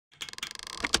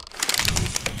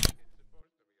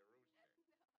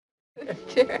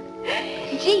Sure.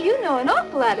 Gee, you know an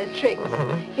awful lot of tricks.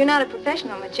 You're not a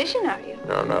professional magician, are you?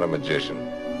 No, I'm not a magician.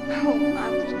 Oh,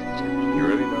 I'm just joking. You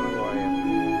really don't know who I am?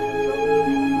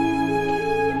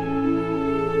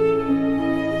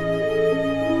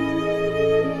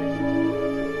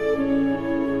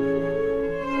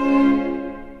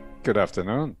 Good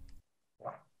afternoon.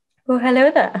 Well,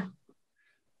 hello there.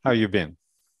 How you been?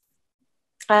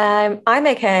 I'm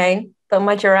okay, but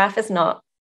my giraffe is not.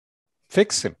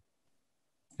 Fix him.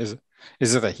 Is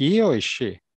it a he or is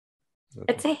she?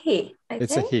 It's a he, I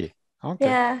It's think. a he. Okay.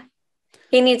 Yeah.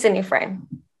 He needs a new frame.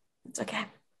 It's okay.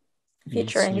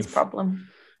 Needs Future his problem.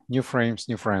 New frames,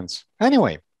 new friends.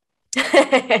 Anyway,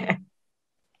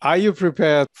 are you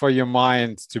prepared for your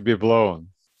mind to be blown?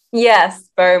 Yes,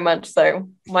 very much so.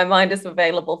 My mind is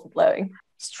available for blowing.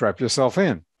 Strap yourself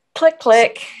in. Click,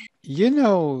 click. You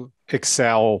know,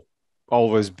 Excel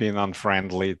always been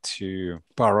unfriendly to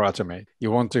Power Automate.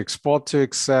 You want to export to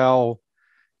Excel,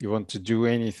 you want to do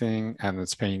anything, and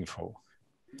it's painful.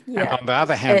 Yeah. And on the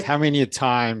other hand, how many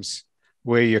times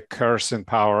were you cursing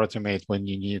Power Automate when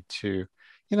you need to,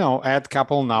 add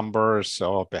couple numbers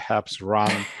or perhaps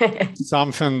run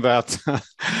something that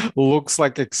looks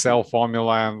like Excel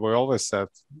formula? And we always said,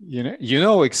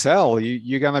 Excel,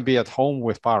 you're going to be at home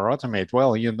with Power Automate.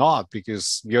 Well, you're not,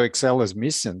 because your Excel is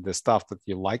missing. The stuff that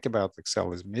you like about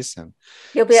Excel is missing.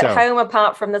 You'll be at home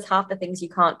apart from there's half the things you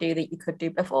can't do that you could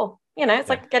do before. It's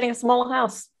like getting a smaller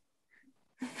house.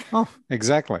 Oh,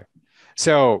 exactly.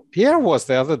 So here was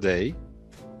the other day,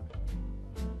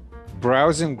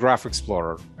 browsing Graph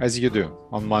Explorer, as you do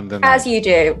on Monday night. As you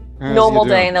do. Normal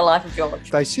day in the life of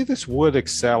George. I see this word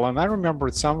Excel, and I remember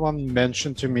someone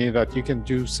mentioned to me that you can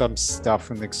do some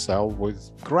stuff in Excel with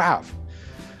Graph.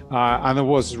 And it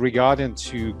was regarding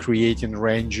to creating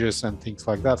ranges and things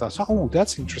like that. I thought, oh,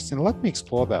 that's interesting. Let me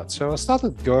explore that. So I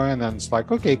started going, and it's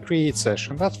like, okay, create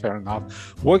session. That's fair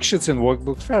enough. Worksheets and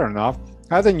workbooks, fair enough.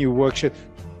 Add a new worksheet.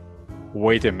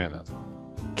 Wait a minute.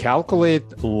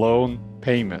 Calculate loan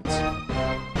payments.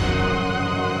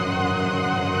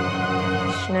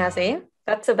 Snazzy.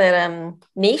 That's a bit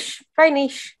niche, very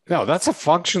niche. No, that's a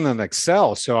function in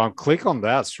Excel. So I'll click on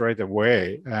that straight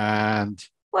away. And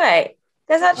wait,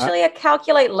 there's actually a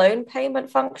calculate loan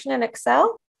payment function in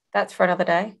Excel? That's for another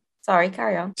day. Sorry,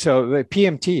 carry on. So the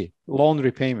PMT, loan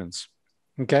repayments.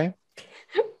 Okay.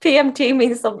 PMT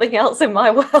means something else in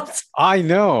my world. I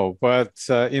know, but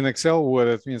in Excel, what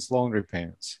it means loan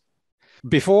repayments.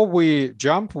 Before we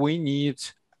jump, we need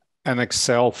an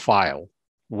Excel file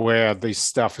where this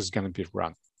stuff is going to be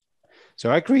run.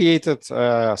 So I created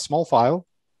a small file.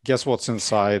 Guess what's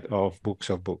inside of Books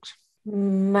of Books?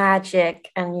 Magic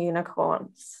and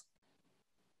unicorns.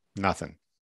 Nothing.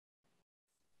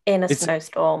 In a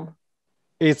snowstorm.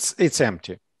 It's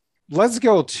empty. Let's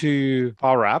go to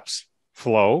Power Apps,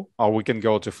 Flow, or we can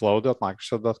go to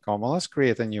flow.microsoft.com, and let's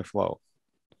create a new flow.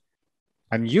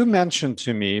 And you mentioned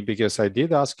to me, because I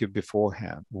did ask you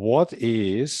beforehand, what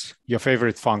is your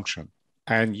favorite function?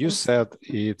 And you said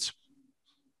it's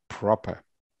proper.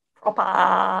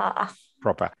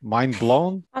 Proper. Mind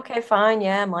blown? Okay, fine.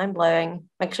 Yeah, mind blowing.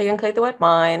 Make sure you include the word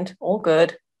mind. All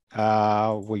good.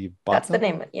 That's the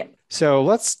name. Yeah. So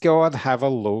let's go and have a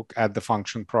look at the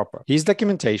function proper. Here's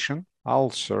documentation.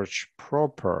 I'll search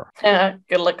proper.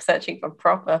 Good luck searching for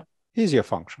proper. Here's your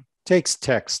function. Takes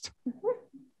text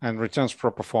and returns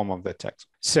proper form of the text.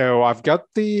 So I've got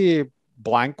the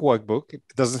blank workbook. It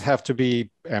doesn't have to be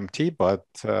empty, but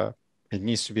it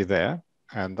needs to be there.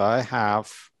 And I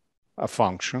have a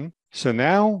function. So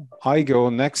now I go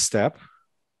next step,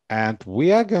 and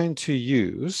we are going to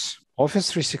use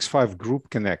Office 365 Group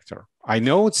Connector. I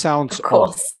know it sounds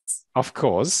odd. Of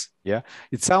course, yeah.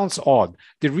 It sounds odd.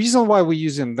 The reason why we're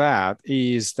using that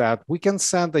is that we can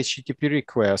send a HTTP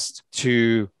request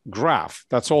to Graph.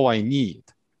 That's all I need.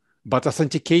 But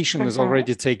authentication is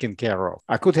already taken care of.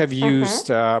 I could have used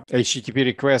HTTP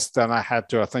request, and I had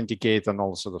to authenticate and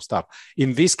all sort of stuff.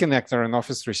 In this connector in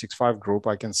Office 365 Group,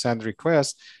 I can send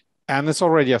requests, and it's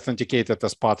already authenticated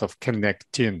as part of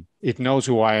connecting. It knows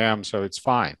who I am, so it's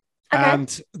fine. Okay.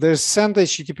 And there's send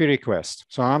HTTP request.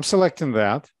 So I'm selecting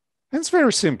that. And it's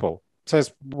very simple. It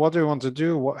says, what do you want to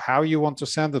do? How you want to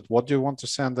send it? What do you want to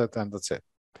send it? And that's it.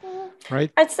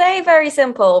 Right? I'd say very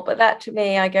simple, but that to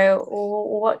me, I go,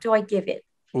 what do I give it?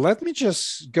 Let me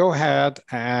just go ahead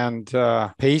and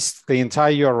paste the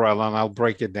entire URL, and I'll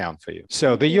break it down for you.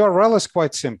 So the URL is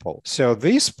quite simple. So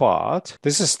this part,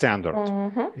 this is standard.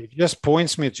 It just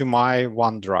points me to my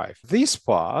OneDrive. This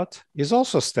part is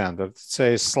also standard. It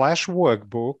says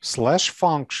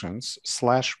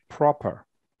 /workbook/functions/proper.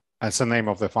 That's the name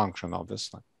of the function,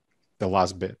 obviously, the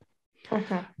last bit.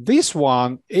 This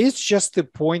one is just a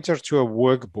pointer to a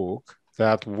workbook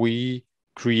that we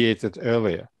created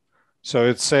earlier. So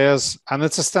it says, and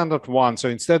it's a standard one. So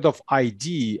instead of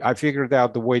ID, I figured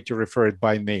out the way to refer it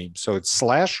by name. So it's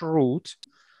 /root,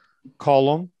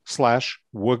 column, /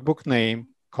 workbook name,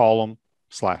 column,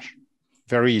 /.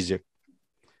 Very easy.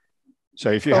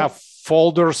 So if you have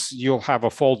folders, you'll have a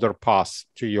folder path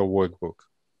to your workbook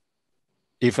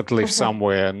if it lives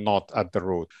somewhere not at the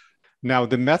root. Now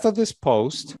the method is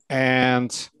post,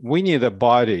 and we need a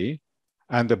body.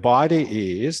 And the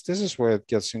body is, this is where it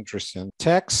gets interesting.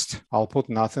 Text, I'll put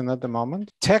nothing at the moment.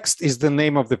 Text is the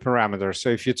name of the parameter. So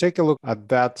if you take a look at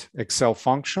that Excel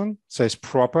function, it says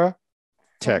proper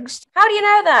text. How do you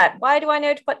know that? Why do I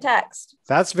know to put text?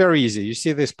 That's very easy. You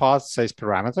see this part says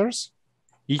parameters.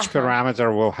 Each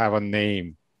parameter will have a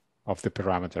name of the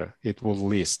parameter. It will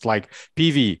list like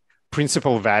PV,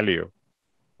 principal value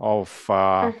of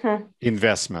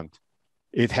investment.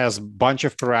 It has a bunch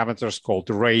of parameters called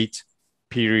rate,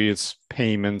 periods,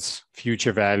 payments,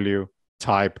 future value,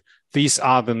 type. These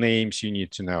are the names you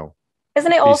need to know.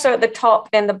 Isn't it also at the top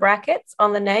in the brackets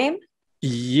on the name?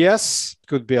 Yes,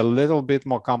 could be a little bit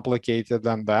more complicated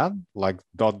than that, like ...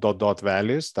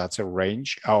 values. That's a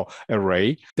range or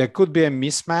array. There could be a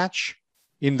mismatch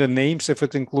in the names if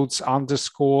it includes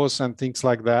underscores and things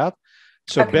like that.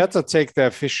 So better take the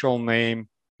official name.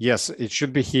 Yes, it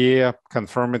should be here,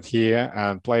 confirm it here,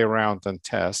 and play around and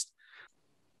test.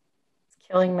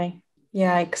 Killing me.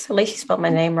 Yikes. At least you spelled my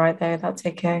name right there. That's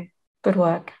okay. Good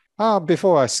work.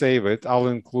 Before I save it, I'll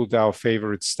include our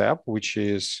favorite step, which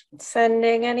is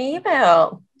sending an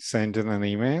email. Sending an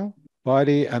email,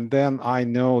 body, and then I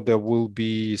know there will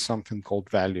be something called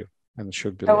value, and it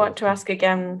should be. I want to ask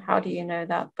again, how do you know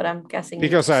that? But I'm guessing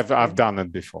because I've done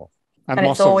it before, and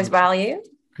it's always value.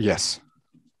 Yes.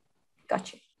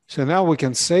 Gotcha. So now we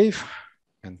can save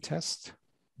and test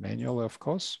manually, of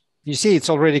course. You see, it's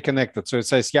already connected. So it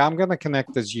says, yeah, I'm going to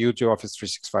connect as you to Office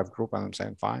 365 group. And I'm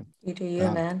saying, fine. You do you,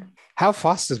 man. How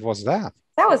fast was that?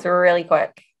 That was really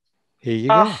quick. Here you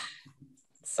go.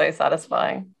 So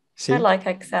satisfying. See? I like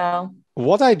Excel.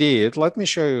 What I did, let me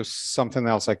show you something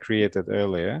else I created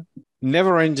earlier.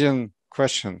 Never-ending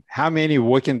question. How many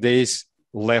working days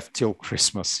left till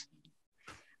Christmas?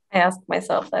 I ask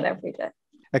myself that every day.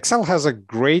 Excel has a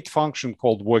great function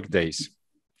called workdays.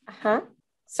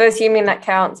 So assuming that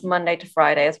counts Monday to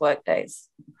Friday as work days,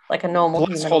 like a normal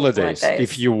plus holidays,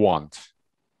 if you want.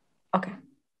 Okay.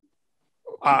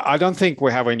 I don't think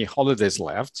we have any holidays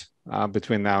left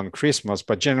between now and Christmas,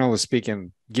 but generally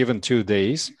speaking, given 2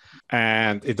 days,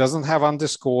 and it doesn't have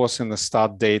underscores in the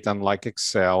start date, unlike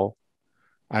Excel.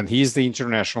 And here's the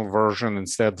international version.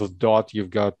 Instead of dot, you've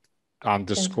got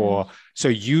underscore. So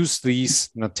use these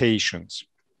notations.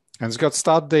 And it's got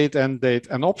start date, end date,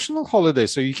 and optional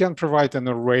holidays. So you can provide an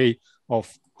array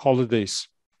of holidays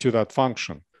to that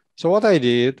function. So what I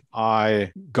did,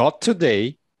 I got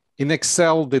today in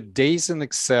Excel, the dates in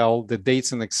Excel,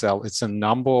 it's a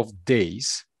number of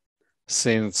days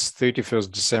since 31st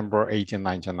December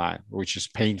 1899, which is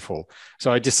painful.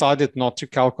 So I decided not to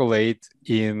calculate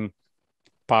in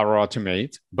Power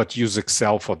Automate, but use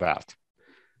Excel for that.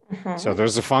 So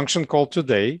there's a function called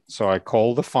today. So I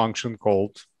call the function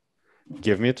called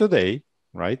give me today,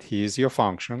 right? Here's your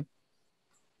function.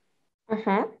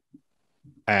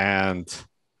 And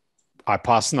I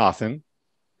pass nothing.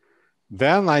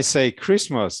 Then I say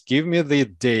Christmas, give me the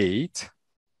date.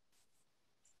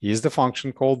 Here's the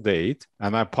function called date.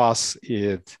 And I pass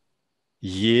it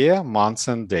year, months,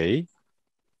 and day.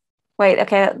 Wait,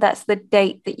 okay, that's the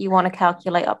date that you want to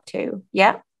calculate up to.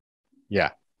 Yeah?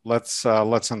 Yeah. Let's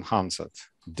enhance it.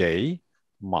 Day,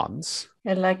 months.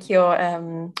 I like your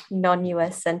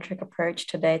non-US centric approach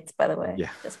to dates, by the way. Yeah.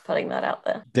 Just putting that out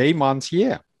there. Day, month,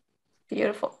 year.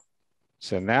 Beautiful.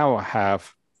 So now I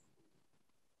have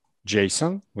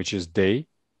JSON, which is day,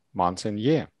 month, and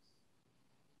year.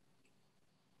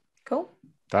 Cool.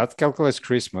 That calculates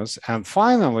Christmas. And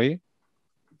finally,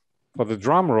 for the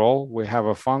drum roll, we have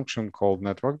a function called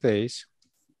networkDays.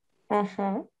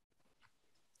 So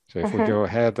if we go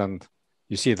ahead and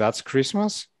you see that's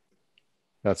Christmas,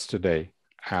 that's today.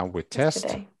 And we test.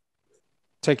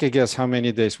 Take a guess how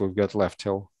many days we've got left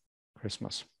till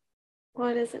Christmas.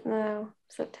 What is it now?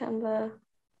 September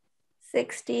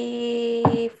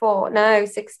 64. No,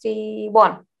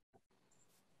 61.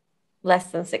 Less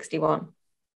than 61.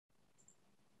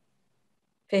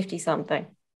 50 something.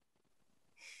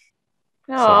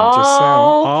 77.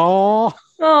 Oh.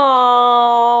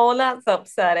 Oh, that's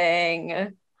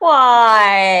upsetting.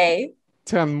 Why?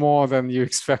 10 more than you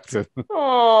expected.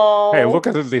 Oh. Hey, look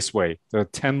at it this way. There are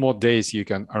 10 more days you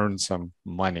can earn some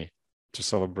money. to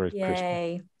celebrate Christmas.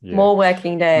 Yay. Yeah. More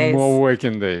working days. More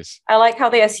working days. I like how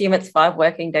they assume it's 5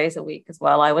 working days a week as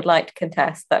well. I would like to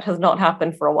contest that has not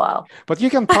happened for a while. But you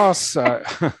can pass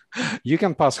you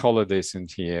can pass holidays in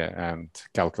here and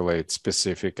calculate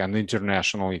specific and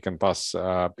international. You can pass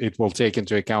it will take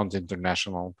into account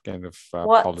international kind of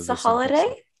What's a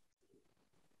holiday?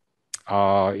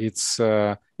 It's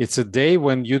a day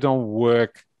when you don't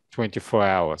work 24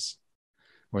 hours,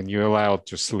 when you're allowed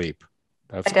to sleep.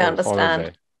 That's I don't understand.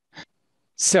 Holiday.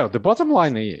 So the bottom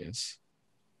line is,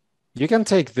 you can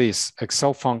take these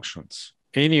Excel functions,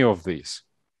 any of these.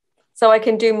 So I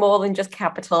can do more than just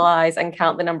capitalize and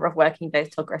count the number of working days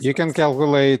till Christmas. You can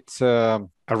calculate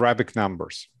Arabic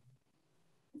numbers.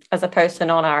 As opposed to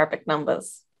non-Arabic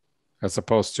numbers. As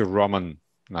opposed to Roman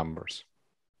numbers.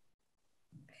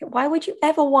 Why would you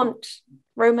ever want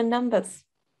Roman numbers?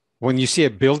 When you see a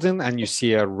building and you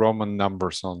see a Roman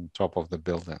numbers on top of the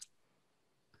building.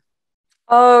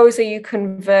 Oh, so you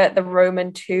convert the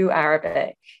Roman to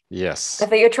Arabic. Yes. I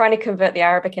thought you were trying to convert the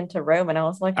Arabic into Roman. I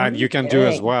was like, and you can do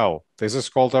as well. This is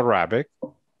called Arabic.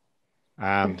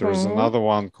 And there's another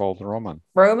one called Roman.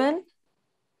 Roman?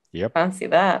 Yep. Fancy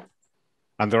that.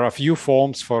 And there are a few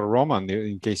forms for Roman,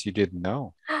 in case you didn't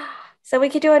know. So we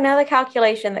could do another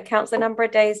calculation that counts the number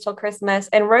of days till Christmas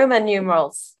in Roman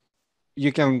numerals.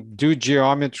 You can do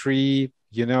geometry.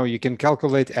 You know, you can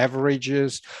calculate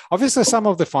averages. Obviously, some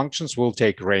of the functions will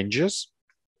take ranges.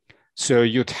 So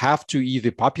you'd have to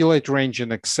either populate range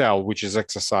in Excel, which is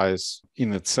exercise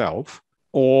in itself,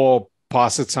 or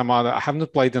pass it some other. I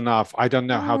haven't played enough. I don't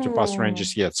know how to pass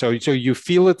ranges yet. So you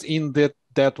fill it in that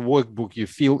workbook, you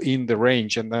fill in the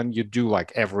range, and then you do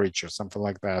like average or something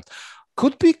like that.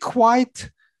 Could be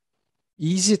quite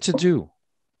easy to do.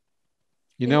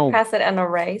 You know, pass it an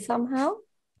array somehow.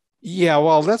 Yeah,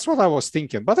 well, that's what I was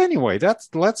thinking. But anyway,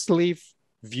 let's leave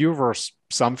viewers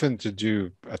something to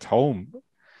do at home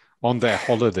on their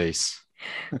holidays,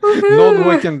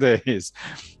 non-working days.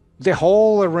 The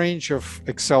whole range of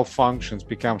Excel functions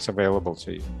becomes available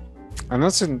to you. And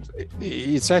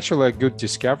it's actually a good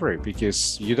discovery,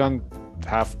 because you don't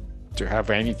have to have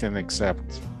anything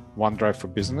except OneDrive for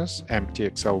Business, empty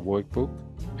Excel workbook,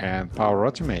 and Power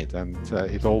Automate. And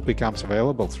it all becomes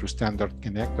available through standard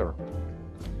connector.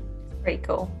 Pretty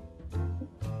cool.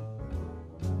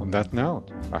 On that note,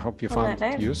 I hope you found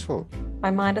it useful. My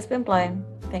mind has been blown.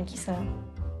 Thank you, sir.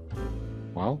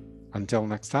 Well, until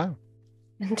next time.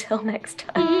 Until next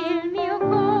time.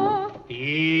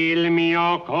 Il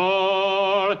mio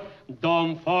cor,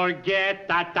 don't forget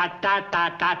ta ta ta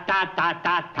ta ta ta ta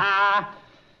ta ta.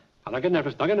 Don't get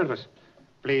nervous, don't get nervous.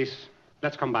 Please,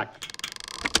 let's come back.